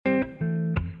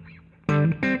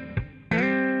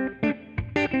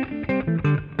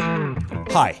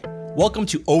Hi, welcome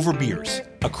to Over Beers,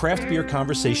 a craft beer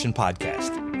conversation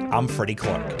podcast. I'm Freddie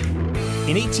Clark.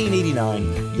 In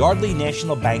 1889, Yardley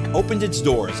National Bank opened its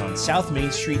doors on South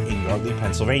Main Street in Yardley,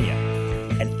 Pennsylvania.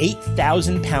 An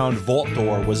 8,000-pound vault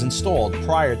door was installed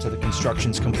prior to the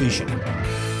construction's completion.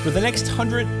 For the next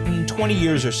 120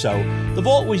 years or so, the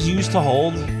vault was used to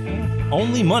hold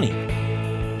only money.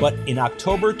 But in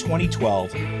October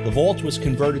 2012, the vault was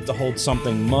converted to hold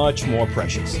something much more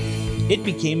precious. It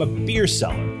became a beer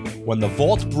cellar when the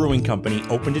Vault Brewing Company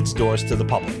opened its doors to the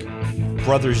public.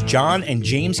 Brothers John and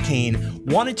James Kane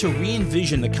wanted to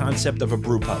re-envision the concept of a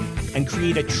brew pub and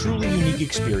create a truly unique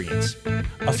experience.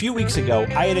 A few weeks ago,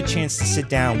 I had a chance to sit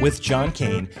down with John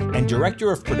Kane and Director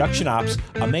of Production Ops,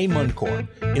 Amay Muncor,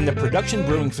 in the production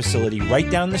brewing facility right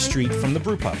down the street from the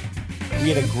brew pub.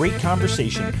 We had a great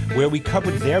conversation where we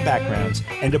covered their backgrounds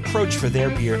and approach for their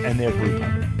beer and their brew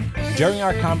pub. During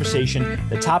our conversation,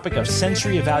 the topic of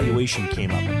sensory evaluation came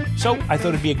up, so I thought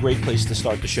it'd be a great place to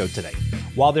start the show today.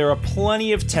 While there are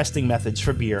plenty of testing methods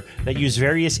for beer that use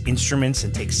various instruments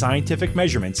and take scientific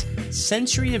measurements,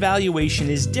 sensory evaluation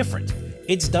is different.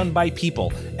 It's done by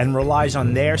people and relies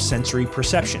on their sensory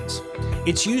perceptions.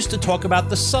 It's used to talk about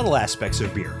the subtle aspects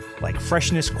of beer, like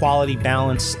freshness, quality,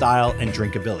 balance, style, and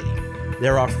drinkability.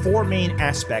 There are four main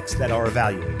aspects that are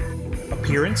evaluated: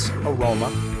 appearance, aroma,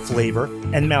 flavor,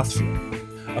 and mouthfeel.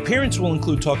 Appearance will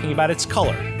include talking about its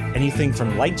color, anything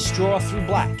from light straw through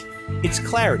black, its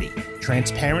clarity,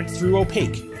 transparent through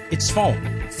opaque, its foam,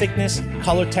 thickness,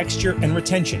 color texture, and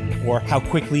retention, or how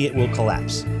quickly it will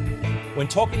collapse. When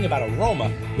talking about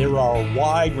aroma, there are a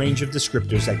wide range of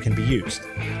descriptors that can be used.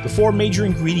 The four major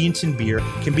ingredients in beer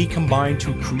can be combined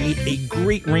to create a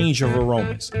great range of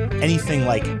aromas. Anything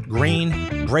like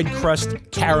grain, bread crust,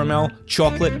 caramel,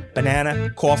 chocolate, banana,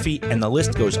 coffee, and the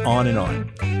list goes on and on.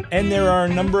 And there are a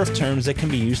number of terms that can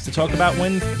be used to talk about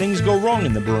when things go wrong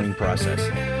in the brewing process: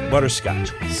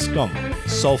 butterscotch, skunk,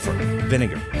 sulfur,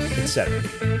 vinegar, etc.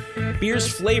 Beer's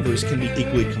flavors can be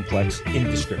equally complex in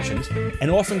descriptions and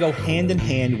often go hand in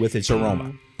hand with its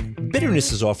aroma.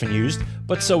 Bitterness is often used,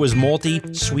 but so is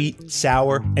malty, sweet,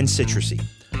 sour, and citrusy.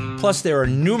 Plus, there are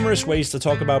numerous ways to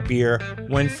talk about beer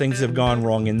when things have gone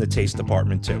wrong in the taste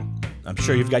department too. I'm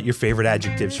sure you've got your favorite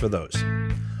adjectives for those.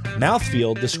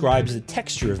 Mouthfeel describes the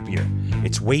texture of beer.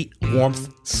 Its weight,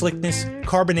 warmth, slickness,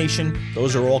 carbonation,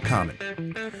 those are all common.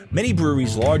 Many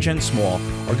breweries, large and small,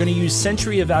 are going to use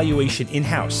sensory evaluation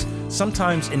in-house,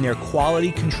 sometimes in their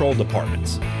quality control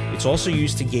departments. It's also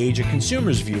used to gauge a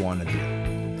consumer's view on the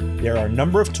beer. There are a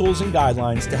number of tools and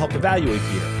guidelines to help evaluate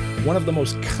beer. One of the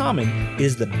most common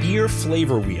is the Beer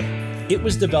Flavor Wheel. It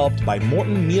was developed by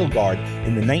Morton Mielgaard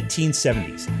in the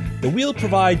 1970s. The wheel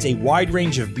provides a wide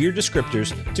range of beer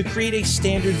descriptors to create a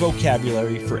standard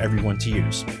vocabulary for everyone to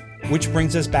use. Which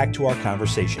brings us back to our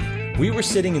conversation. We were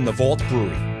sitting in the Vault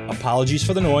Brewery. Apologies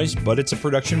for the noise, but it's a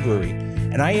production brewery.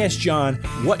 And I asked John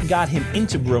what got him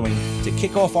into brewing to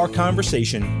kick off our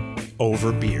conversation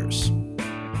over beers.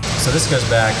 So this goes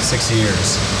back 6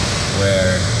 years,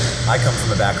 where I come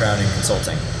from a background in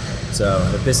consulting. So I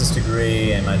have a business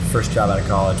degree, and my first job out of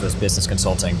college was business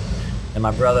consulting. And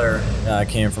my brother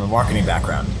came from a marketing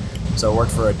background. So I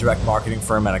worked for a direct marketing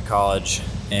firm out of college,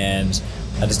 and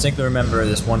I distinctly remember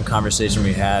this one conversation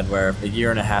we had where a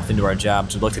year and a half into our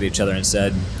jobs, we looked at each other and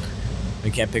said, we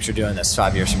can't picture doing this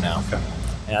 5 years from now. Okay.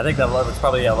 And I think that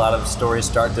probably a lot of stories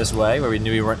start this way, where we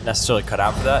knew we weren't necessarily cut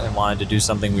out for that and wanted to do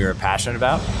something we were passionate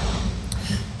about.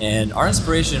 And our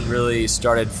inspiration really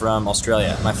started from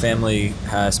Australia. My family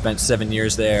has spent 7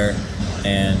 years there,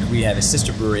 and we have a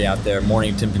sister brewery out there,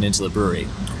 Mornington Peninsula Brewery.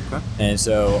 Okay. And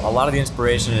so a lot of the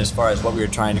inspiration as far as what we were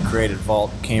trying to create at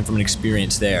Vault came from an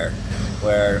experience there,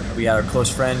 where we had our close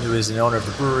friend who is an owner of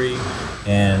the brewery,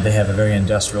 and they have a very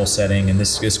industrial setting, and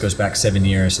this goes back 7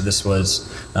 years. So this was,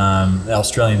 the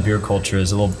Australian beer culture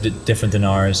is a little bit different than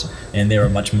ours, and they were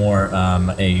much more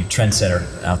a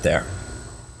trendsetter out there.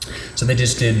 So they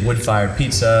just did wood-fired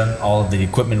pizza. All of the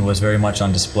equipment was very much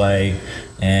on display,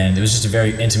 and it was just a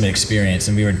very intimate experience.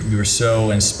 And we were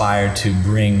so inspired to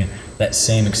bring that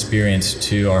same experience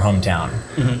to our hometown.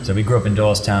 Mm-hmm. So we grew up in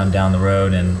Doylestown down the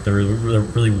road, and there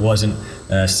really wasn't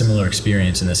a similar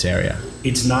experience in this area.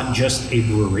 It's not just a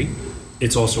brewery,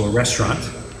 it's also a restaurant.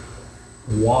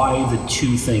 Why the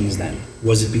two things then?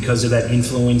 Was it because of that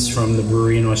influence from the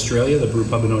brewery in Australia, the brew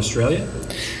pub in Australia?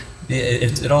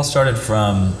 It all started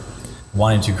from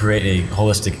wanting to create a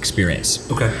holistic experience.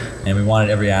 Okay. And we wanted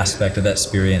every aspect of that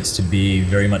experience to be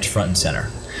very much front and center.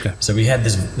 Okay. So we had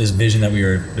this vision that we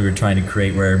were trying to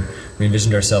create, where we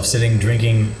envisioned ourselves sitting,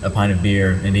 drinking a pint of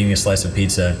beer, and eating a slice of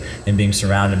pizza, and being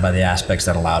surrounded by the aspects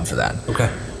that allowed for that. Okay.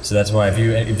 So that's why if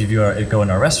you go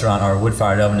into our restaurant, our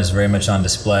wood-fired oven is very much on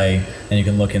display, and you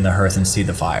can look in the hearth and see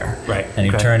the fire. Right. And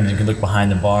you turn and you can look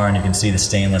behind the bar, and you can see the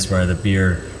stainless where the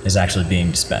beer is actually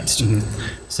being dispensed.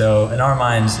 So in our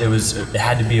minds, it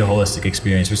had to be a holistic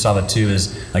experience. We saw the two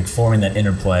as like forming that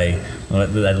interplay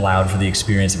that allowed for the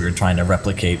experience that we were trying to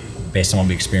replicate based on what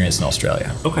we experienced in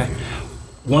Australia. Okay.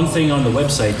 One thing on the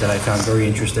website that I found very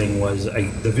interesting was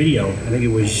the video. I think it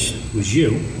was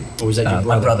you. Or was that your brother?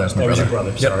 My brother. That was your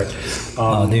brother, sorry.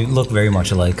 They look very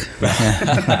much alike.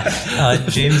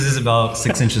 James is about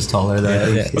 6 inches taller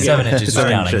than me. 7 inches.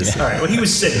 7 counting. inches. All right, well, he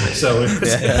was sitting, so.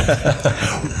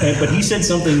 But he said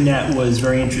something that was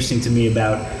very interesting to me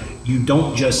about you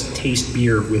don't just taste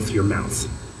beer with your mouth.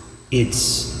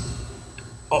 It's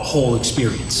a whole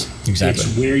experience. Exactly.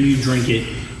 It's where you drink it,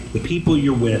 the people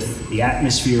you're with, the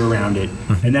atmosphere around it,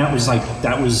 and that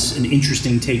was an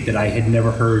interesting take that I had never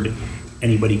heard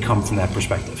anybody come from that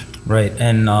perspective. Right,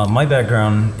 and my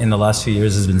background in the last few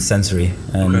years has been sensory,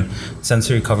 and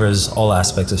sensory covers all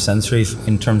aspects of sensory.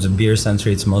 In terms of beer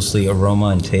sensory, it's mostly aroma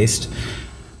and taste.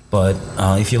 But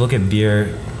if you look at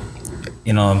beer,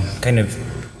 kind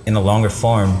of in a longer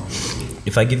form,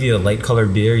 if I give you a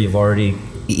light-colored beer, you've already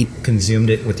consumed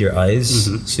it with your eyes,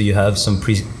 so you have some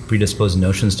predisposed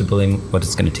notions to believing what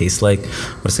it's going to taste like,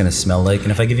 what it's going to smell like.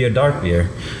 And if I give you a dark beer,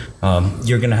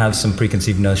 you're going to have some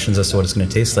preconceived notions as to what it's going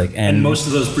to taste like. And most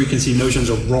of those preconceived notions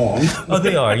are wrong. Oh,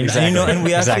 they are. Exactly. And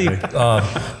we actually,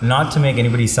 not to make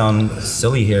anybody sound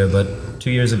silly here, but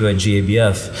 2 years ago at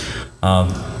GABF,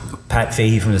 Pat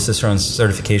Fahey from the Cicerone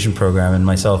certification program and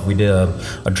myself, we did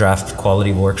a draft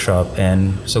quality workshop.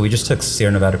 And so we just took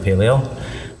Sierra Nevada Pale Ale,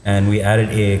 and we added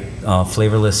a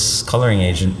flavorless coloring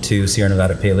agent to Sierra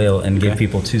Nevada Pale Ale and gave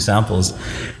people 2 samples.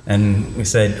 And we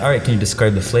said, all right, can you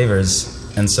describe the flavors?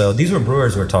 And so these were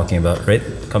brewers we're talking about, right?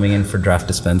 Coming in for draft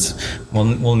dispense.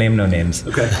 We'll name no names.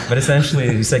 Okay. But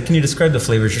essentially, we said, can you describe the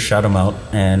flavors? Just shout them out.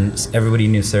 And everybody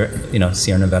knew,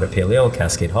 Sierra Nevada Pale Ale,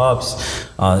 Cascade hops.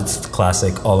 It's the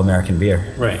classic all-American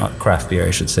beer. Right. Craft beer,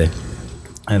 I should say.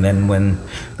 And then when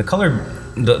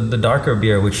the darker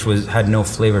beer, which had no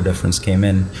flavor difference, came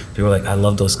in, people were like, I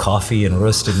love those coffee and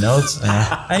roasted notes.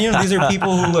 And these are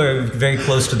people who are very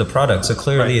close to the product. So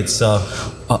clearly it's,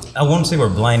 I won't say we're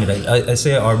blinded. I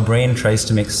say our brain tries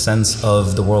to make sense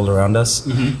of the world around us.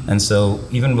 And so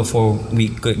even before we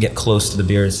get close to the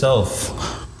beer itself,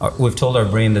 we've told our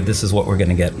brain that this is what we're going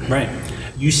to get. Right.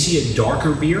 You see a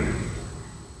darker beer,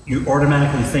 you're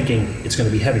automatically thinking it's going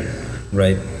to be heavier.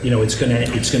 Right. It's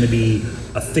going to be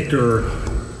a thicker,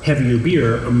 heavier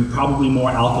beer, probably more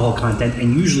alcohol content,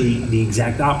 and usually the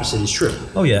exact opposite is true.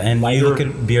 Oh yeah, and you look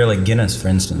at beer like Guinness, for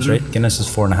instance, right? Guinness is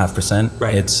 4.5%.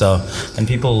 Right. It's and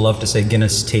people love to say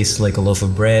Guinness tastes like a loaf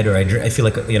of bread, or I feel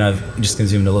like I've just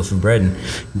consumed a loaf of bread. And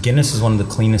Guinness is one of the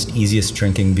cleanest, easiest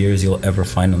drinking beers you'll ever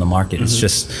find on the market. It's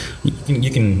just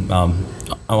you can.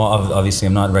 Obviously,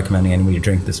 I'm not recommending anybody to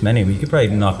drink this many, but you could probably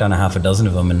knock down a half a dozen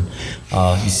of them, and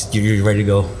you're ready to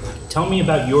go. Tell me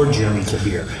about your journey to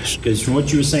beer, because from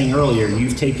what you were saying earlier,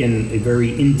 you've taken a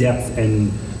very in-depth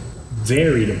and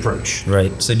varied approach.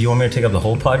 Right. So do you want me to take up the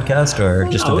whole podcast, or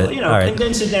just a bit? All right.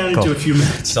 Condense it down into a few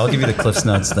minutes. So I'll give you the Cliff's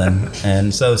Notes then.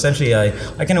 And so essentially, I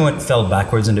kind of fell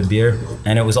backwards into beer,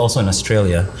 and it was also in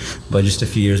Australia, but just a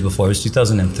few years before. It was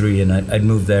 2003, and I'd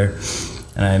moved there,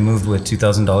 and I moved with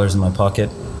 $2,000 in my pocket,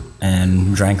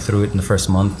 and drank through it in the first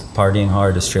month, partying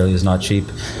hard. Australia's not cheap.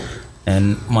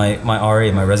 And my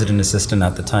RA, my resident assistant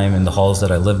at the time in the halls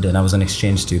that I lived in, I was an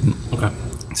exchange student. Okay.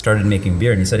 Started making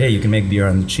beer, and he said, hey, you can make beer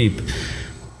on the cheap.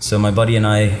 So my buddy and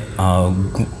I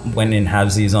went in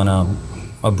halvesies on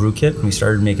a brew kit, and we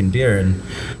started making beer, and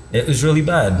it was really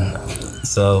bad.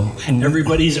 So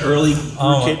everybody's early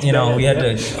brew kit. We had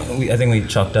to. I think we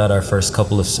chucked out our first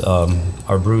couple of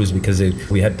our brews because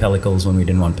we had pellicles when we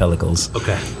didn't want pellicles.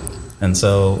 Okay. And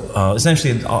so,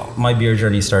 essentially, my beer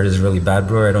journey started as a really bad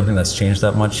brewer. I don't think that's changed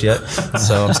that much yet.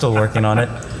 So I'm still working on it.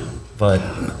 But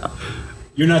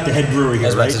you're not the head brewer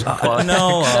here, right?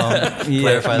 No.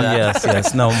 Clarify that.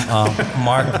 Yes. No,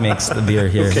 Mark makes the beer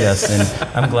here. Okay. Yes, and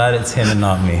I'm glad it's him and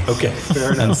not me. Okay,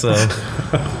 fair enough. And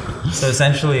so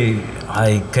essentially,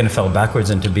 I kind of fell backwards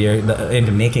into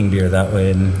making beer that way.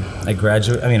 And I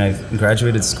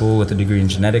graduated school with a degree in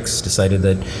genetics. Decided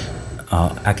that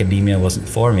academia wasn't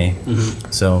for me.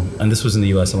 So, and this was in the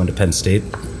U.S. I went to Penn State.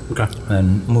 Okay.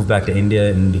 And moved back to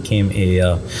India and became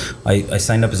I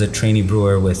signed up as a trainee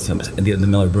brewer with the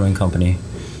Miller Brewing Company.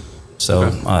 So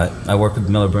I worked with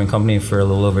the Miller Brewing Company for a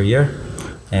little over a year,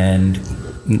 and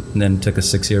then took a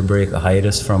 6-year break, a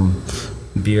hiatus from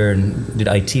beer and did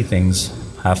IT things.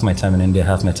 Half my time in India,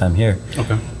 half my time here.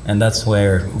 Okay. And that's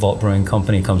where Vault Brewing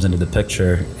Company comes into the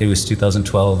picture. It was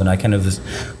 2012, and I kind of was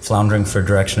floundering for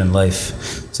direction in life.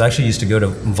 So I actually used to go to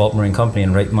Vault Brewing Company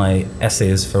and write my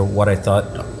essays for what I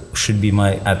thought should be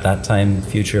my, at that time,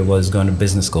 future was going to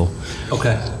business school.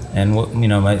 Okay. And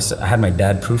I had my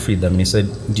dad proofread them, and he said,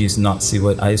 "Do you not see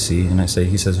what I see?" And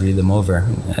he says, "Read them over."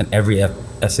 And every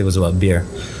essay was about beer.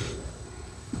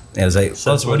 I was like,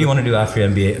 so what do you want to do after your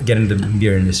MBA? Get into the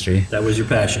beer industry. That was your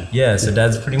passion. Yeah, so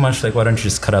Dad's pretty much like, why don't you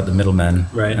just cut out the middleman?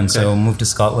 Right. And so moved to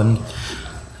Scotland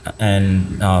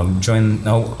and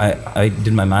I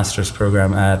did my master's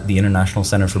program at the International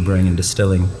Centre for Brewing and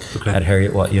Distilling at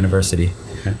Heriot-Watt University.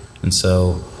 Okay. And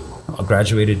so I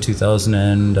graduated 2000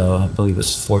 and I believe it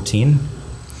was 14.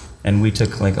 And we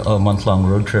took like a month-long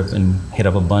road trip and hit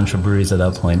up a bunch of breweries at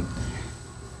that point.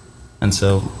 And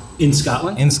so... In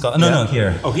Scotland? In Scotland. No,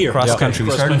 here. Oh, here. Cross country.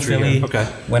 We started in Philly,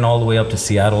 went all the way up to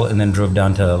Seattle, and then drove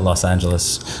down to Los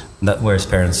Angeles, where his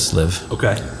parents live.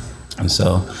 Okay. And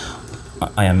so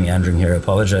I am meandering here. I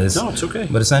apologize. No, it's okay.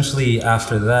 But essentially,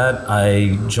 after that,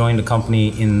 I joined a company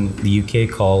in the UK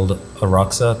called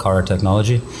Aroxa, Cara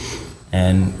Technology,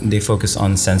 and they focus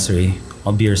on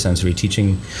beer sensory,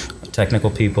 teaching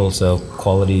technical people, so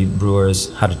quality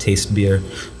brewers, how to taste beer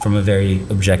from a very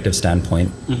objective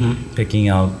standpoint, picking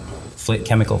out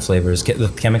chemical flavors,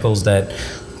 the chemicals that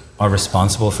are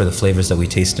responsible for the flavors that we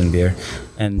taste in beer,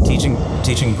 and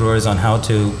teaching brewers on how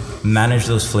to manage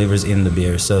those flavors in the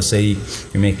beer. So say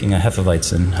you're making a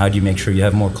Hefeweizen, how do you make sure you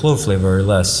have more clove flavor or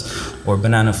less, or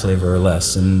banana flavor or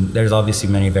less? And there's obviously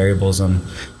many variables on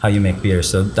how you make beer.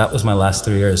 So that was my last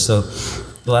 3 years. So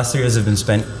the last 3 years have been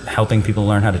spent helping people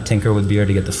learn how to tinker with beer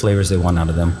to get the flavors they want out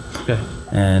of them. Okay.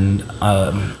 And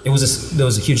there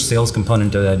was a huge sales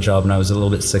component to that job, and I was a little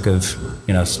bit sick of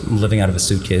living out of a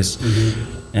suitcase.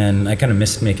 And I kind of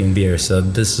missed making beer. So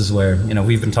this is where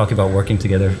we've been talking about working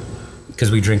together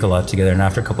because we drink a lot together. And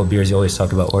after a couple of beers, you always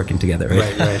talk about working together,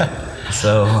 right? Right.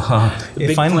 So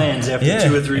big plans after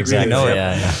 2 or 3 exactly. beers.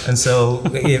 Yeah. And so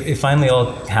it finally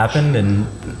all happened, and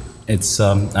it's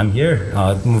I'm here.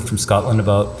 I moved from Scotland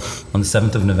on the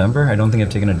 7th of November. I don't think I've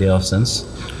taken a day off since.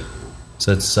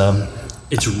 So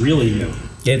it's really new.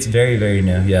 Yeah, it's very, very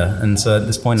new. Yeah, and so at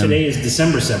this point, today is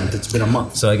December 7th. It's been a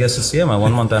month. So I guess it's my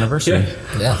 1 month anniversary.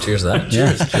 Yeah, cheers to that.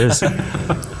 Cheers.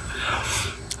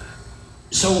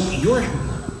 So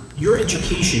your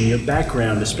education, your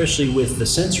background, especially with the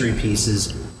sensory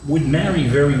pieces, would marry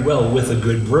very well with a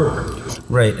good brewer.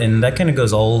 Right, and that kind of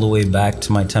goes all the way back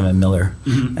to my time at Miller.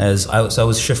 As I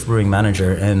was shift brewing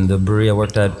manager, and the brewery I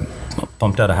worked at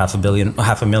pumped out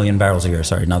 500,000 barrels a year.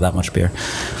 Sorry, not that much beer.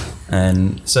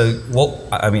 And so,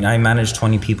 I managed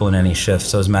 20 people in any shift.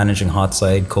 So I was managing hot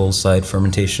side, cold side,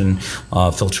 fermentation,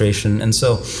 filtration. And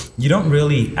so you don't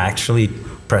really actually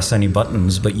press any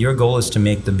buttons, but your goal is to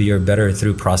make the beer better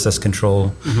through process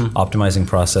control, optimizing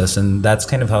process. And that's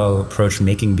kind of how I approach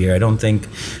making beer. I don't think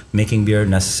making beer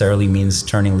necessarily means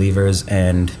turning levers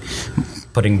and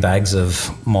putting bags of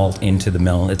malt into the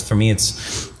mill. For me,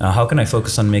 it's how can I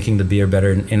focus on making the beer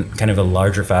better in kind of a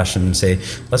larger fashion and say,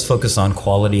 let's focus on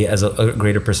quality as a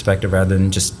greater perspective rather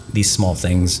than just these small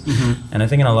things. And I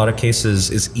think in a lot of cases,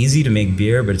 it's easy to make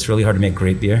beer, but it's really hard to make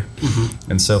great beer.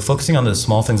 And so focusing on the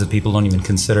small things that people don't even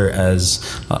consider as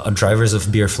drivers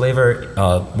of beer flavor,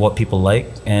 what people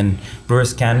like, and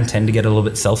brewers can tend to get a little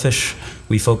bit selfish.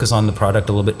 We focus on the product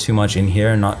a little bit too much in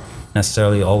here and not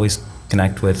necessarily always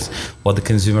connect with what the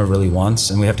consumer really wants,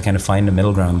 and we have to kind of find a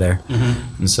middle ground there.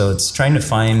 And so it's trying to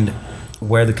find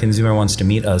where the consumer wants to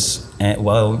meet us,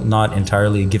 while not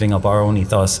entirely giving up our own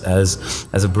ethos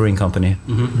as a brewing company.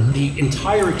 The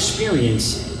entire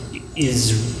experience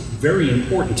is very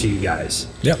important to you guys.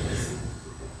 Yep.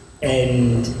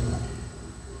 And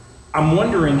I'm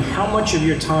wondering, how much of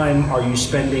your time are you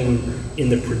spending in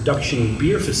the production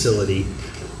beer facility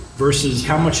versus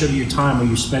how much of your time are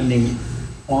you spending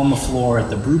on the floor at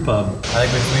the brew pub? I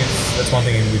think that's one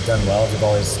thing we've done well. We've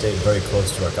always stayed very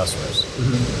close to our customers.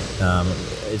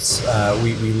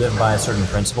 We live by certain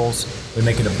principles. We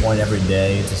make it a point every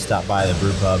day to stop by the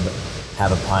brew pub,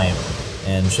 have a pint,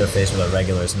 and show face with our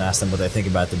regulars and ask them what they think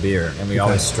about the beer. And we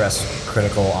always stress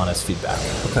critical, honest feedback.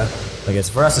 Like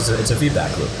for us, it's a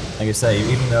feedback loop. Like I say,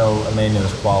 even though Elaine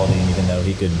knows quality, and even though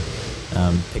he could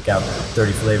pick out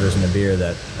 30 flavors in a beer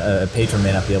that a patron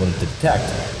may not be able to detect,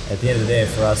 at the end of the day,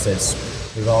 for us,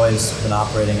 we've always been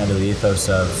operating under the ethos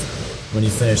of when you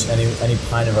finish any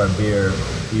pint of our beer,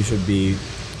 you should be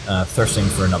thirsting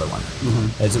for another one,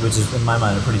 which is in my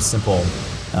mind a pretty simple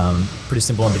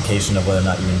indication of whether or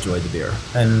not you enjoyed the beer.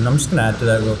 And I'm just going to add to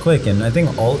that real quick, and I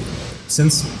think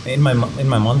since in my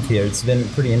month here, it's been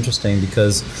pretty interesting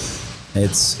because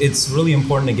it's really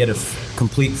important to get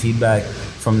complete feedback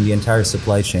from the entire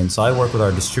supply chain. So I work with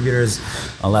our distributors.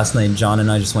 Last night, John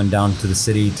and I just went down to the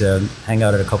city to hang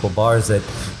out at a couple bars that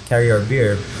carry our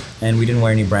beer, and we didn't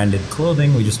wear any branded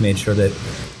clothing. We just made sure that,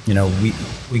 you know,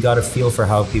 we got a feel for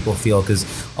how people feel, because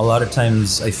a lot of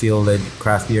times I feel that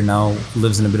craft beer now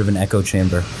lives in a bit of an echo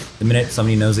chamber. The minute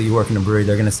somebody knows that you work in a brewery,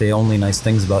 they're going to say only nice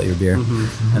things about your beer.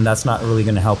 And that's not really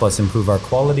going to help us improve our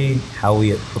quality, how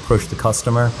we approach the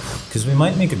customer, because we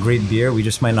might make a great beer, we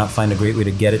just might not find a great way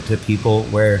to get it to people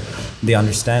where they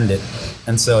understand it.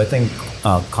 And so I think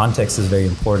context is very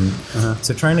important.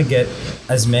 So trying to get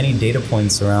as many data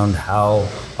points around how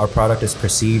our product is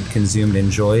perceived, consumed,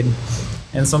 enjoyed.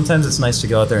 And sometimes it's nice to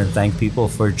go out there and thank people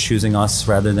for choosing us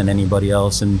rather than anybody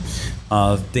else. And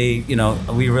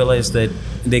we realized that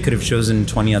they could have chosen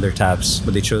 20 other taps,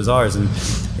 but they chose ours. And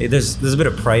there's a bit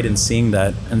of pride in seeing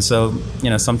that. And so,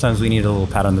 sometimes we need a little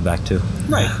pat on the back too.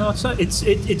 Right. Well,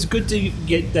 it's good to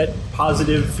get that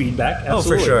positive feedback.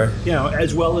 Absolutely. Oh, for sure.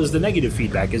 As well as the negative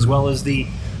feedback, as well as the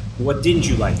what didn't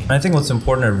you like. And I think what's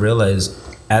important to realize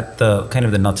at the kind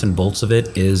of the nuts and bolts of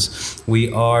it is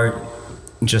we are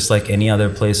just like any other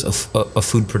place, a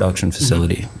food production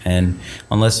facility. And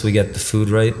unless we get the food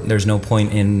right, there's no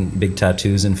point in big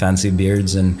tattoos and fancy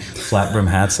beards and flat brim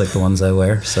hats like the ones I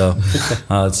wear. So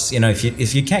it's,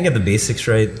 if you can't get the basics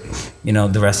right,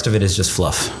 the rest of it is just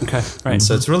fluff. Okay. Right. And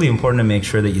so it's really important to make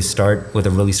sure that you start with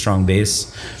a really strong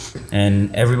base.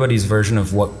 And everybody's version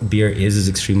of what beer is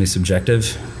extremely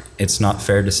subjective. It's not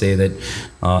fair to say that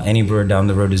any brewer down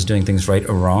the road is doing things right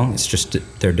or wrong. It's just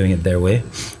they're doing it their way.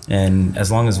 And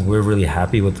as long as we're really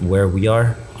happy with where we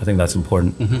are, I think that's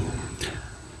important.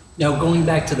 Now, going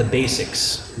back to the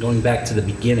basics, going back to the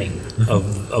beginning of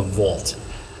Vault,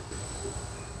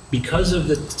 because of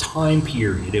the time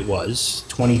period it was,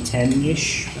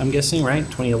 2010-ish, I'm guessing, right?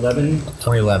 2011?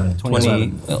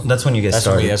 2011. That's when you get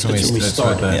started. That's when we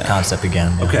started. The concept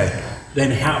began. Yeah. Okay.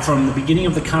 Then from the beginning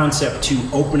of the concept to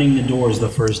opening the doors the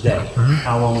first day,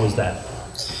 how long was that?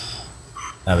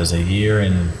 That was 1 year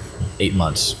and 8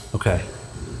 months. Okay.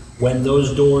 When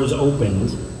those doors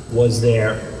opened, was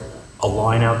there a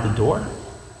line out the door?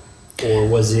 Or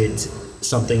was it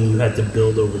something you had to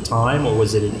build over time? Or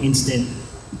was it an instant,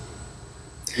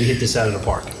 we hit this out of the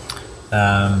park?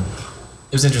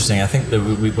 It was interesting. I think that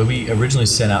what we originally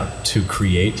set out to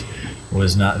create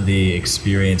was not the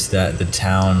experience that the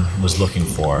town was looking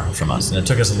for from us. And it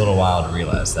took us a little while to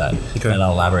realize that. Okay. And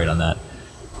I'll elaborate on that.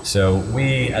 So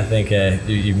I think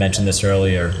you mentioned this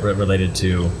earlier, related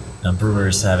to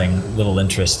brewers having little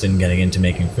interest in getting into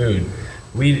making food.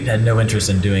 We had no interest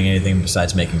in doing anything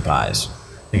besides making pies,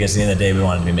 because at the end of the day, we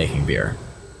wanted to be making beer.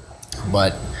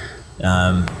 But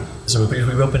so we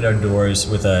opened our doors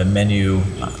with a menu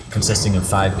consisting of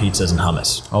 5 pizzas and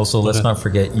hummus. Also, let's not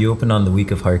forget, you opened on the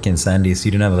week of Hurricane Sandy, so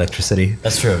you didn't have electricity.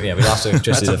 That's true. Yeah, we lost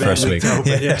electricity the first week.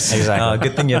 Yes, exactly.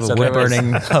 Good thing you have a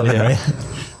wood-burning oven, right?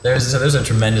 There's a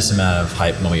tremendous amount of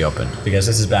hype when we opened, because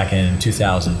this is back in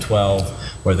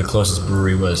 2012, where the closest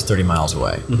brewery was 30 miles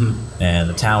away. And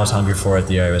the town was hungry for it,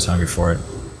 the area was hungry for it.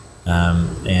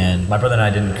 And my brother and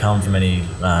I didn't come from any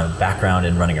background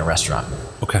in running a restaurant.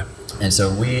 Okay. And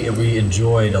so we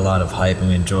enjoyed a lot of hype and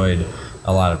we enjoyed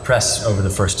a lot of press over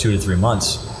the first 2 to 3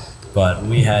 months, but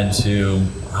we had to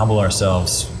humble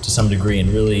ourselves to some degree and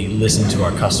really listen to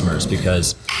our customers,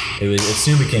 because it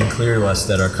soon became clear to us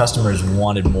that our customers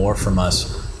wanted more from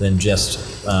us than just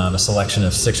a selection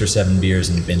of 6 or 7 beers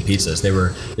and pizzas. They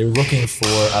were looking for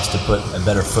us to put a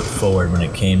better foot forward when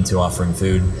it came to offering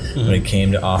food, when it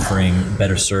came to offering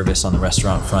better service on the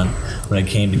restaurant front, when it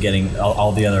came to getting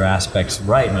all the other aspects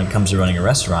right when it comes to running a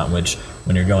restaurant, which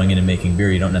when you're going in and making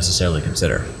beer, you don't necessarily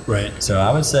consider. Right. So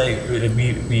I would say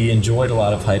we enjoyed a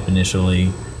lot of hype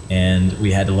initially, and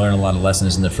we had to learn a lot of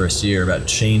lessons in the first year about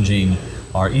changing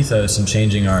our ethos and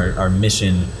changing our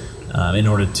mission in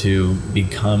order to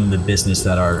become the business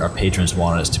that our patrons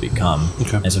wanted us to become.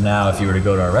 Okay. And so now if you were to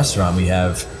go to our restaurant, we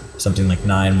have something like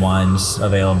 9 wines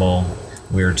available.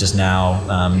 We're just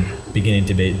now beginning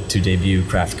to debut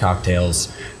craft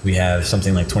cocktails. We have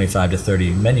something like 25 to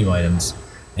 30 menu items.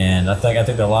 And I think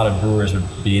that a lot of brewers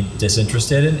would be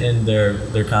disinterested in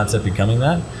their concept becoming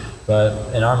that.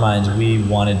 But in our minds, we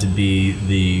wanted to be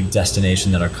the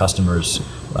destination that our customers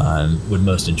would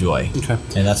most enjoy. Okay.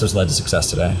 And that's what's led to success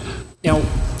today. Now,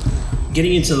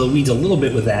 getting into the weeds a little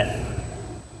bit with that,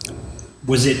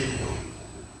 was it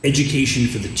education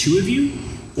for the two of you,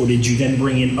 or did you then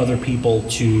bring in other people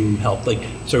to help? Like,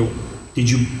 so did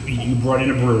you brought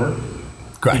in a brewer?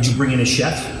 Correct. Did you bring in a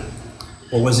chef?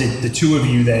 Or was it the two of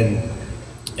you then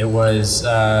It was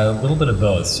a little bit of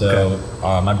both. So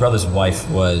my brother's wife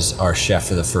was our chef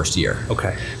for the first year.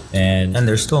 Okay. And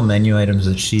there's still menu items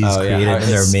that she's created, and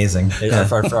they're amazing.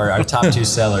 Our top two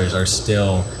sellers are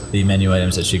still the menu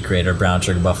items that she created: our brown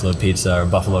sugar buffalo pizza, or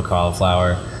buffalo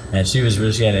cauliflower. And she was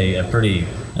very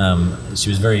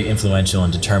influential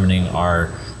in determining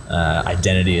our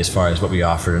identity as far as what we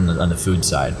offered on the food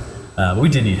side. But we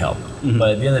did need help. Mm-hmm.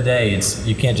 But at the end of the day,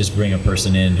 you can't just bring a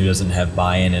person in who doesn't have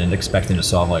buy-in and expect them to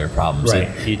solve all your problems. Right.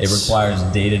 It requires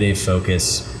day-to-day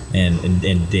focus and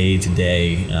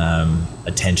day-to-day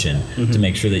attention to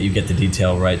make sure that you get the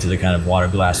detail right to the kind of water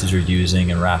glasses you're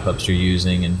using and wrap-ups you're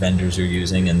using and vendors you're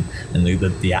using, and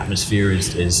the atmosphere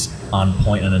is on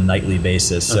point on a nightly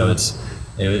basis. So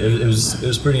it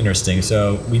was pretty interesting.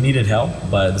 So we needed help,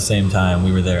 but at the same time,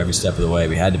 we were there every step of the way.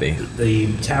 We had to be.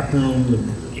 The tap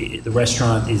room, the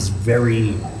restaurant is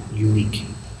very unique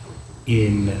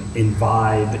in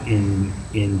vibe,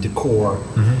 in decor.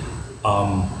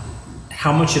 Mm-hmm.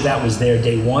 How much of that was there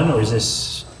day one, or is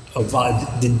this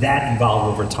did that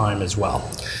evolve over time as well?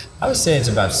 I would say it's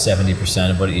about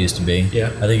 70% of what it used to be. Yeah.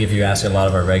 I think if you ask a lot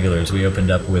of our regulars, we opened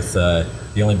up with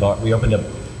we opened up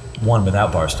one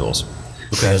without bar stools.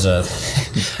 Because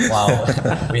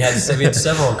we had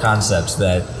several concepts.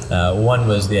 That one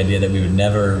was the idea that we would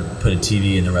never put a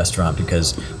TV in the restaurant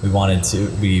because we wanted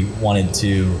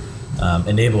to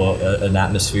enable an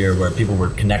atmosphere where people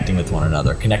were connecting with one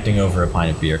another, connecting over a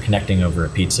pint of beer, connecting over a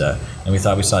pizza, and we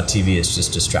thought we saw TV as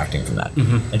just distracting from that.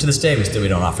 Mm-hmm. And to this day, we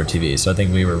don't offer TV, so I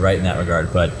think we were right in that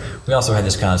regard. But we also had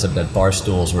this concept that bar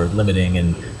stools were limiting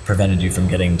and prevented you from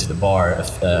getting to the bar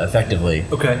effectively.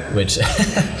 Okay. Which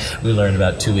we learned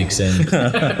about 2 weeks in.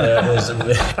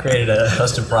 It created a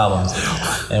host of problems,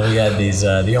 and we had these.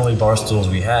 The only bar stools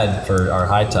we had for our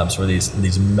high tubs were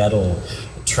these metal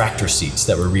tractor seats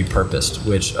that were repurposed,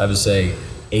 which I would say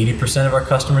 80% of our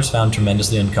customers found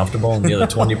tremendously uncomfortable, and the other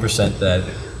 20% that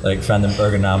found them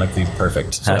ergonomically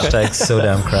perfect. So. Hashtag so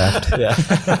down craft. Yeah.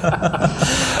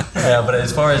 Yeah, but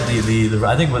as far as the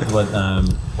I think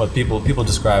what people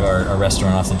describe our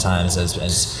restaurant oftentimes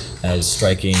as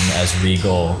striking, as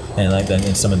regal,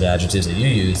 and some of the adjectives that you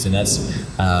used, and that's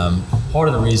part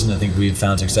of the reason I think we've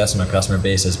found success in our customer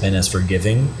base has been as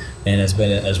forgiving and has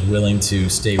been as willing to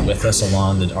stay with us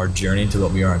along our journey to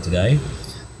what we are today.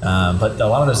 But a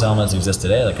lot of those elements exist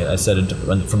today. Like I said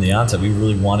from the onset, we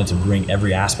really wanted to bring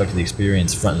every aspect of the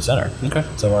experience front and center. Okay.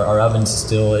 So our oven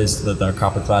still is our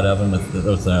copper clad oven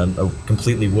with a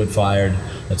completely wood fired.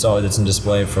 That's in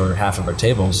display for half of our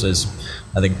tables. Is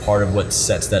I think part of what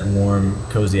sets that warm,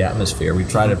 cozy atmosphere. We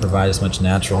try to provide as much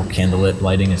natural candlelit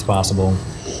lighting as possible.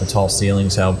 The tall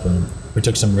ceilings help, and we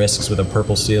took some risks with a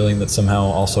purple ceiling that somehow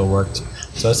also worked.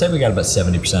 So I'd say we got about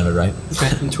 70% of it right.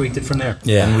 Okay, and tweaked it from there.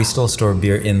 Yeah, and we still store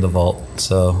beer in the vault,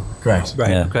 so... Correct.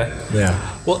 Right, yeah. Okay.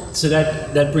 Yeah. Well, so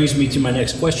that brings me to my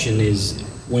next question is,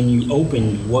 when you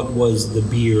opened, what was the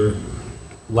beer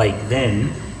like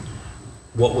then?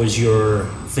 What was your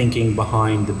thinking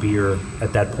behind the beer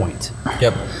at that point?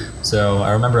 Yep. So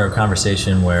I remember a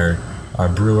conversation where our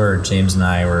brewer, James, and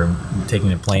I were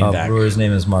taking a plane back. Brewer's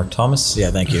name is Mark Thomas. Yeah,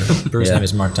 thank you. Brewer's name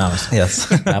is Mark Thomas. Yes.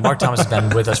 Mark Thomas has been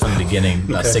with us from the beginning,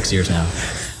 about 6 years now.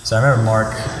 So I remember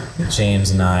Mark,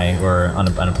 James, and I were on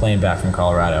a plane back from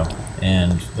Colorado,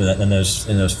 and in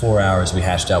those 4 hours, we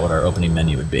hashed out what our opening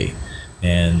menu would be.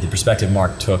 And the perspective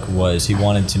Mark took was he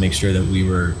wanted to make sure that we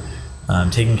were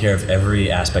taking care of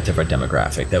every aspect of our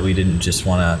demographic, that we didn't just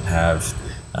want to have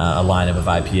a lineup of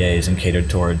IPAs and catered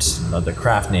towards the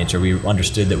craft nature. We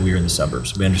understood that we were in the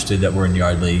suburbs. We understood that we're in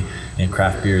Yardley, and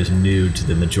craft beer is new to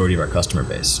the majority of our customer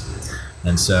base.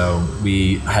 And so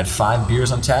we had 5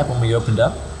 beers on tap when we opened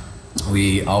up.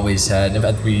 We always had, in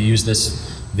fact, we used this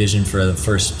vision for the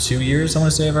first 2 years, I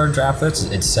want to say, of our draft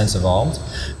list. It's since evolved.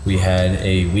 We had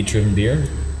a wheat-driven beer,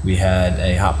 we had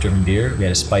a hop-driven beer, we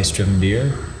had a spice-driven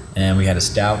beer, and we had a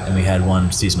stout, and we had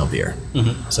one seasonal beer.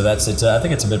 Mm-hmm. So I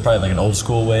think it's a bit probably like an old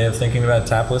school way of thinking about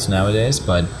tap lists nowadays,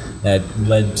 but that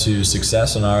led to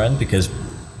success on our end because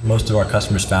most of our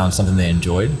customers found something they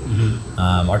enjoyed.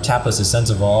 Mm-hmm. Our tap list has since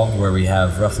evolved where we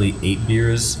have roughly 8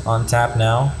 beers on tap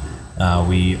now.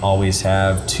 We always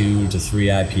have 2 to 3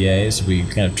 IPAs. We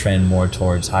kind of trend more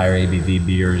towards higher ABV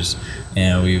beers,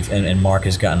 and Mark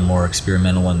has gotten more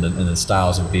experimental in the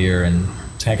styles of beer and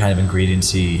kind of ingredients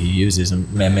he uses,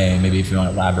 and maybe if you want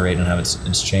to elaborate on how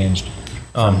it's changed.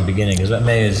 from the beginning, because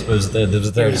May was their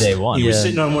day one. He was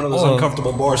sitting on one of those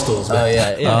uncomfortable bar stools. Oh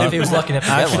yeah. If he was lucky enough to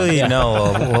get one. Actually,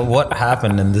 no. What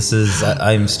happened, and this is,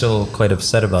 I'm still quite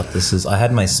upset about this, is I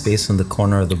had my space in the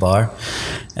corner of the bar,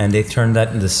 and they turned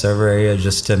that into server area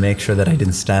just to make sure that I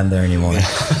didn't stand there anymore.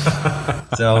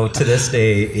 So to this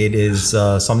day, it is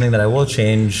something that I will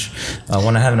change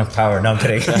when I have enough power. No, I'm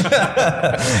kidding.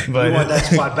 But you want that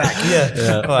spot back.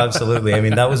 Yeah. Oh, absolutely. I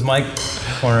mean, that was my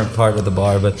corner part of the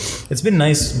bar, but it's been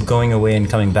nice going away and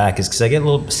coming back, is because I get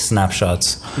little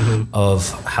snapshots of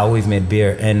how we've made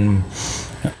beer. And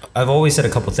I've always said a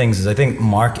couple things. Is I think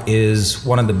Mark is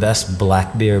one of the best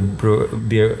black beer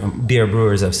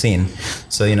brewers I've seen.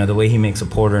 So the way he makes a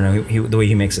porter and the way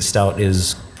he makes a stout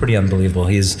is pretty unbelievable.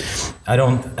 I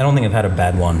don't think I've had a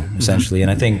bad one, essentially.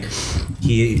 And I think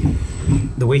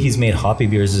the way he's made hoppy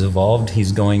beers has evolved.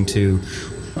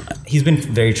 He's been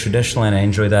very traditional, and I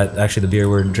enjoy that. Actually, the beer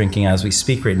we're drinking as we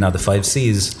speak right now, the 5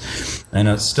 C's, and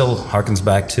it still harkens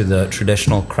back to the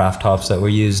traditional craft hops that were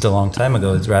used a long time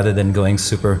ago, rather than going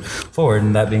super forward.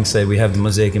 And that being said, we have the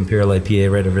Mosaic Imperial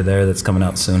IPA right over there that's coming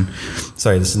out soon.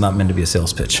 Sorry, this is not meant to be a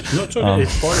sales pitch. No, it's okay.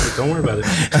 It's part of it. Don't worry about it.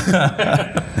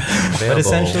 But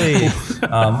essentially,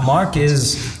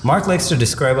 Mark likes to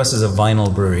describe us as a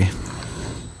vinyl brewery.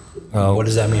 What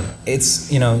does that mean? It's,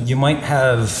 you might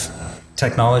have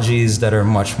technologies that are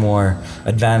much more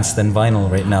advanced than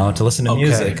vinyl right now to listen to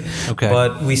music. Okay.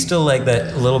 But we still like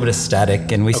that little bit of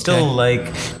static, and we still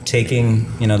like taking,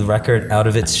 the record out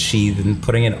of its sheath and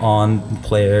putting it on the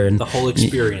player, and the whole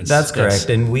experience. That's correct.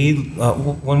 And we,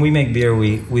 when we make beer,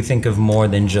 we think of more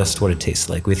than just what it tastes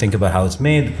like. We think about how it's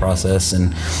made, the process,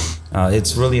 and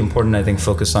it's really important, I think,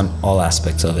 focus on all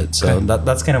aspects of it. So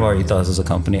that's kind of our ethos as a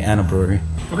company and a brewery.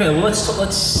 Okay, well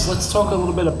let's talk a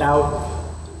little bit about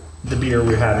the beer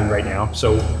we're having right now.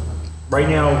 So right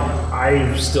now,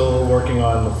 I'm still working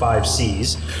on the 5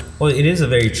 C's. Well, it is a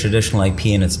very traditional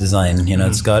IPA in its design.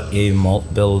 It's got a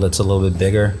malt bill that's a little bit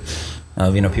bigger.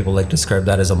 People like to describe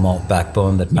that as a malt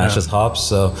backbone that matches hops.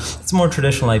 So it's a more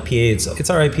traditional IPA. It's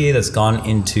our IPA that's gone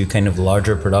into kind of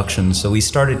larger production. So we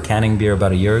started canning beer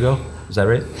about a year ago. Is that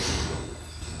right?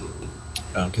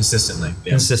 Consistently.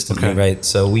 Yeah. Consistently, right.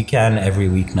 So we can every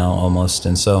week now almost.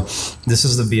 And so this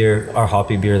is the beer, our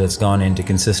hoppy beer, that's gone into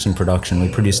consistent production. We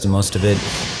produce the most of it.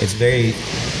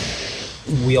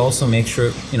 We also make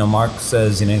sure, Mark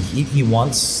says, he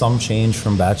wants some change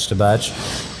from batch to batch.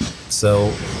 So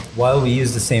while we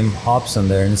use the same hops in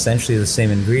there and essentially the same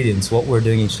ingredients, what we're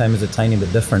doing each time is a tiny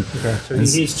bit different. Okay. So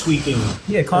he's tweaking.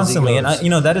 Yeah, constantly. And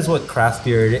that is what craft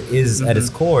beer is at its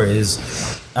core.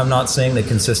 I'm not saying that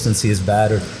consistency is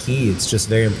bad or key. It's just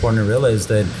very important to realize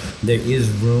that there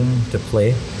is room to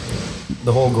play.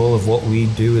 The whole goal of what we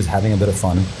do is having a bit of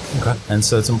fun. Okay. And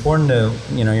so it's important to,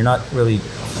 you're not going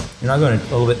a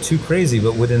little bit too crazy,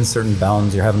 but within certain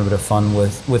bounds, you're having a bit of fun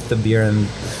with the beer and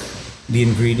the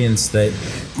ingredients that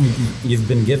you've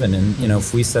been given. And,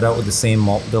 if we set out with the same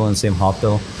malt bill and same hop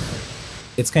bill,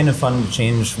 it's kind of fun to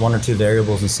change one or two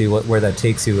variables and see where that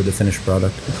takes you with the finished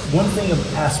product. One thing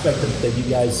aspect that you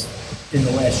guys in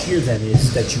the last year then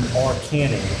is that you are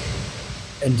canning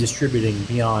and distributing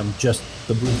beyond just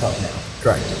the brew pub now.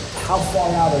 Correct. How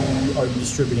far out are you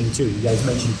distributing to? You guys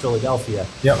mentioned Philadelphia.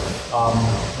 Yep.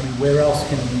 Where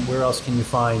else can you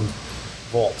find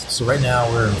Vault? So right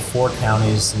now we're in 4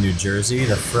 counties in New Jersey.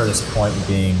 The furthest point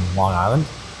being Long Island.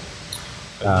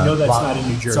 That's not in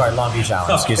New Jersey. Sorry, Long Beach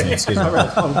Island. Excuse me. All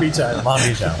right, Long Beach Island. Long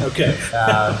Beach Island. Okay.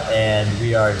 And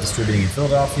we are distributing in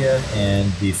Philadelphia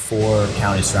and the 4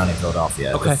 counties surrounding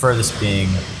Philadelphia. Okay. The furthest being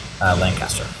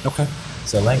Lancaster. Okay.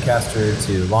 So Lancaster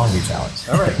to Long Beach Island.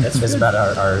 All right, that's about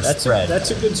our spread. That's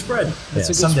a good spread. That's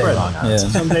a good someday spread. Long Island. Yeah.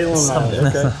 Someday Long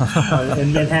Island. Okay.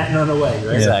 And Manhattan on the way,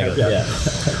 right? Exactly. Okay. Yeah.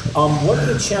 What are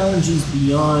the challenges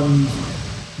beyond?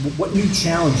 What new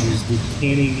challenges did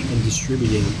canning and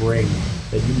distributing bring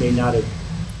that you may not have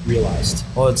realized?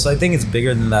 Well, I think it's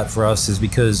bigger than that for us, is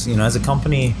because, as a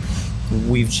company,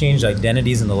 we've changed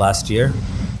identities in the last year.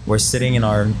 We're sitting in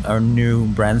our new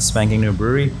brand spanking new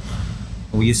brewery.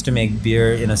 We used to make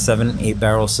beer in a 7-8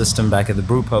 barrel system back at the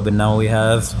brew pub, and now we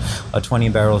have a 20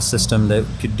 barrel system that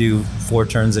could do 4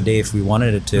 turns a day if we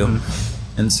wanted it to.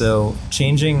 And so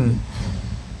changing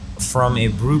from a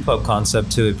brew pub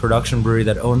concept to a production brewery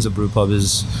that owns a brew pub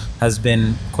has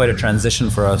been quite a transition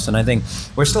for us. And I think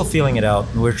we're still feeling it out.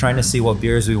 We're trying to see what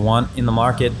beers we want in the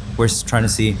market. We're trying to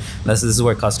see, this is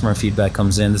where customer feedback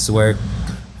comes in. This is where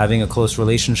having a close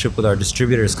relationship with our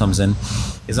distributors comes in,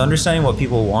 is understanding what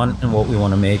people want and what we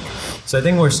want to make. So I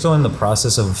think we're still in the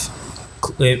process of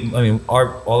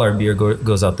all our beer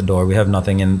goes out the door. We have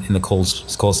nothing in the cold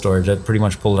storage. I pretty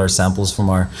much pulled our samples from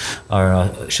our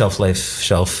shelf life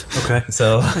shelf. Okay.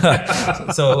 So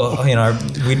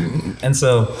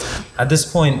so at this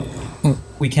point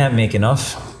we can't make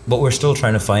enough, but we're still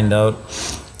trying to find out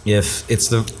if it's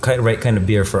the right kind of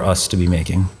beer for us to be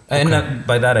making. Okay. And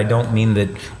by that I don't mean that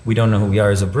we don't know who we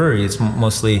are as a brewery. It's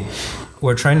mostly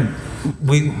we're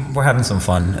having some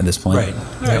fun at this point. Right.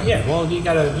 All right. Yeah. Well, you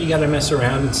gotta mess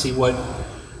around and see what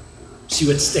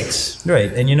sticks.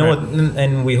 Right. And you know what?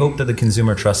 And we hope that the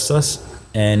consumer trusts us.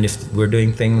 And if we're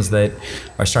doing things that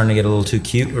are starting to get a little too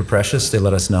cute or precious, they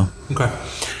let us know. Okay.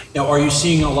 Now, are you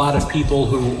seeing a lot of people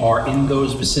who are in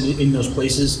those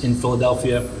places in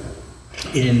Philadelphia,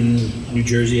 in New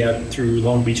Jersey, out through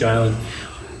Long Beach Island?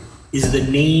 Is the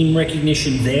name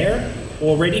recognition there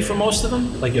already for most of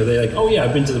them? Like, are they like, oh yeah,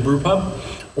 I've been to the brew pub?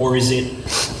 Or is it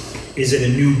a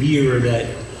new beer that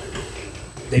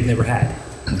they've never had?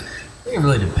 I think it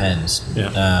really depends.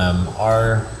 Yeah.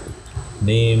 Our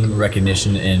name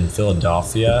recognition in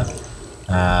Philadelphia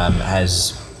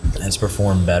has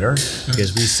performed better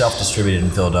because we self-distributed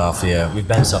in Philadelphia. We've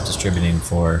been self-distributing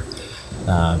for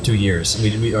 2 years.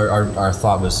 Our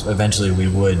thought was eventually we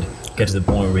would get to the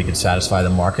point where we could satisfy the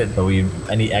market, but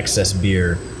any excess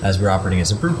beer, as we're operating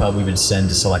as a brew pub, we would send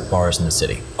to select bars in the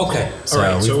city. Okay. All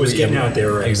right. So it was getting out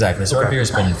there, right? Exactly. So our beer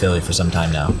has been in Philly for some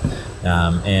time now.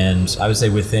 And I would say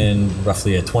within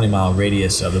roughly a 20-mile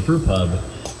radius of the brew pub,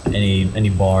 any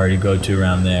bar you go to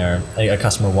around there, a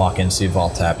customer walk in, see a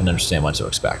Vault Tap, and understand what to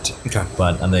expect. Okay.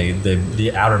 But on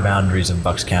the outer boundaries of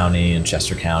Bucks County and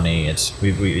Chester County, it's a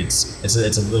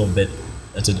little bit.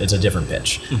 It's a different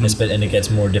pitch, mm-hmm. And it gets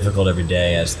more difficult every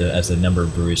day as the number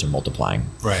of breweries are multiplying.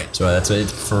 Right. So that's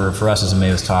for us, as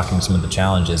May was talking, some of the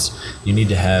challenges. You need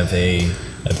to have a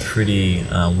pretty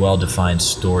well-defined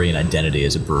story and identity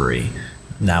as a brewery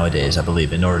nowadays, I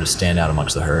believe, in order to stand out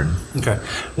amongst the herd. Okay.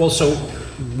 Well, so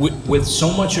with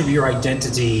so much of your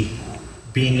identity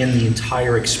being in the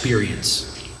entire experience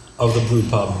of the brew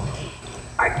pub,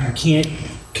 you can't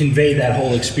convey that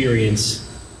whole experience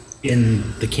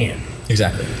in the can.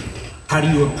 Exactly. How do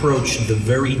you approach the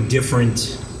very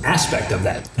different aspect of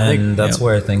that? And that's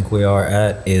where I think we are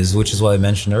at, which is what I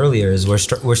mentioned earlier, is we're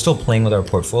still playing with our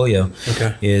portfolio.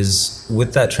 Okay. Is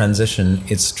with that transition,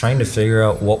 it's trying to figure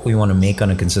out what we want to make on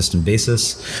a consistent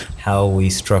basis, how we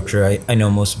structure. I know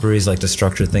most breweries like to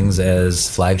structure things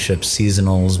as flagships,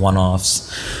 seasonals,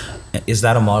 one-offs. Is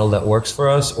that a model that works for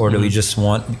us, or do we just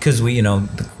want, because we,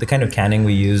 the kind of canning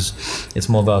we use, it's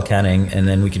mobile canning, and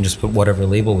then we can just put whatever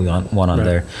label we want on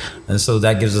there, and so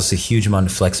that gives us a huge amount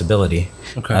of flexibility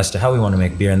as to how we want to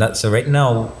make beer. And so right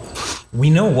now, we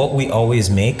know what we always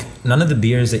make. None of the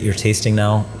beers that you're tasting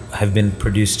now have been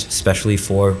produced specially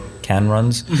for can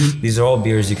runs. Mm-hmm. These are all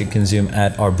beers you could consume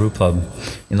at our brew pub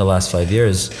in the last 5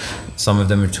 years. Some of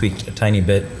them are tweaked a tiny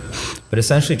bit, but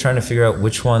essentially trying to figure out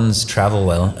which ones travel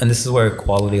well. And this is where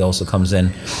quality also comes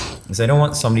in. Because I don't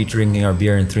want somebody drinking our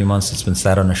beer in 3 months that's been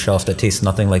sat on a shelf that tastes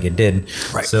nothing like it did.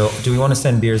 Right. So do we want to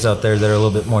send beers out there that are a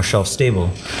little bit more shelf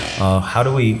stable? How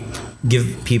do we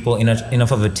give people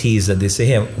enough of a tease that they say,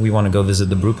 hey, we want to go visit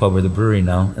the brew pub or the brewery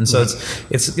now? And so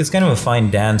it's kind of a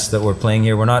fine dance that we're playing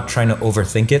here. We're not trying to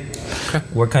overthink it. Okay.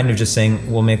 We're kind of just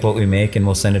saying we'll make what we make and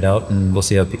we'll send it out and we'll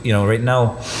see how, right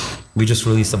now we just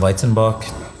released the Weizenbock.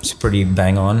 It's pretty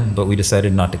bang on, but we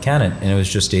decided not to can it, and it was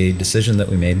just a decision that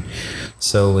we made.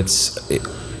 So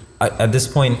at this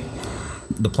point,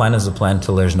 the plan is the plan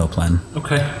till there's no plan.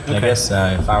 Okay. I guess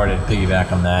if I were to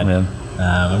piggyback on that,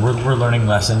 and we're learning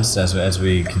lessons as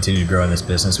we continue to grow in this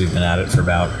business. We've been at it for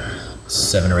about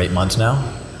 7 or 8 months now,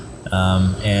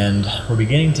 and we're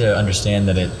beginning to understand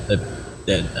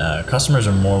that customers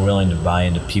are more willing to buy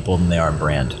into people than they are a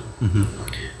brand,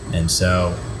 and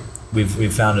so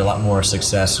we've found a lot more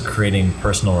success creating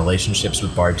personal relationships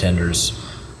with bartenders,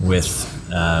 with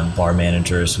bar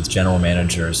managers, with general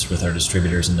managers, with our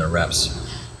distributors and their reps,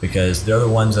 because they're the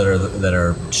ones that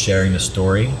are sharing the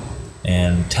story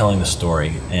and telling the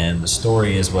story, and the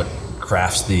story is what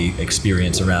crafts the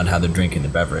experience around how they're drinking the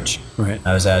beverage. Right.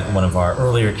 I was at one of our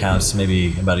earlier accounts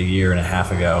maybe about 1.5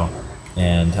 years ago,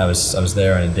 and I was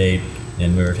there on a date,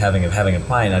 and we were having a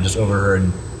pint. I just overheard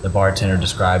the bartender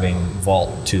describing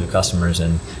Vault to the customers,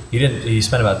 and he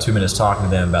spent about 2 minutes talking to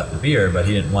them about the beer, but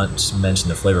he didn't want to mention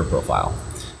the flavor profile.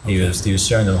 He was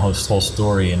sharing the whole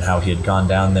story and how he had gone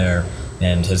down there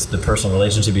and the personal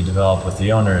relationship he developed with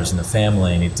the owners and the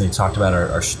family, and he talked about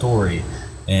our story.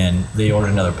 and they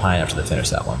ordered another pint after they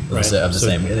finished that one. Of the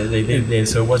same.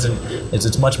 So it wasn't.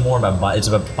 It's much more about it's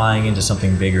about buying into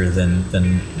something bigger than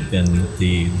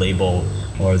the label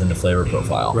or than the flavor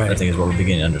profile. Right. I think is what we're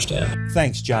beginning to understand.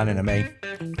 Thanks, John and Ame.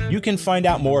 You can find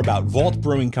out more about Vault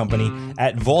Brewing Company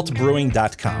at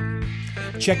vaultbrewing.com.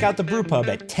 Check out the brew pub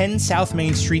at 10 South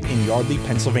Main Street in Yardley,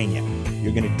 Pennsylvania.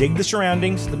 You're going to dig the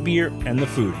surroundings, the beer, and the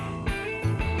food.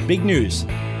 Big news.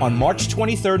 On March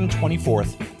 23rd and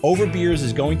 24th, Over Beers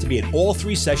is going to be at all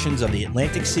 3 sessions of the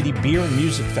Atlantic City Beer and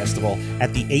Music Festival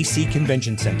at the AC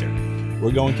Convention Center.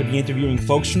 We're going to be interviewing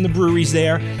folks from the breweries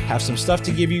there, have some stuff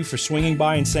to give you for swinging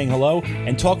by and saying hello,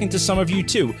 and talking to some of you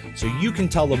too, so you can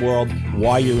tell the world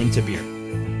why you're into beer.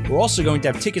 We're also going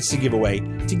to have tickets to give away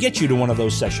to get you to one of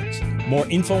those sessions. More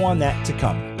info on that to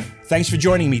come. Thanks for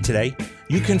joining me today.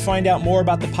 You can find out more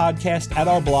about the podcast at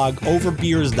our blog,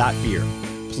 overbeers.beer.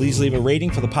 Please leave a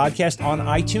rating for the podcast on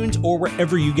iTunes or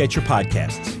wherever you get your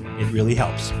podcasts. It really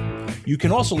helps. You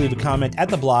can also leave a comment at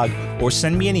the blog or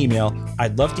send me an email.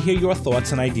 I'd love to hear your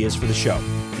thoughts and ideas for the show.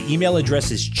 The email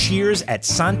address is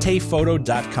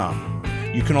cheers@santephoto.com.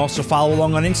 You can also follow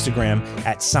along on Instagram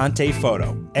at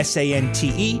Santephoto,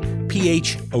 SANTEPHOTO.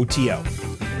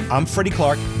 I'm Freddie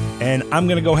Clark, and I'm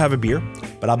going to go have a beer,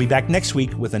 but I'll be back next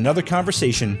week with another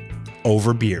conversation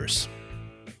over beers.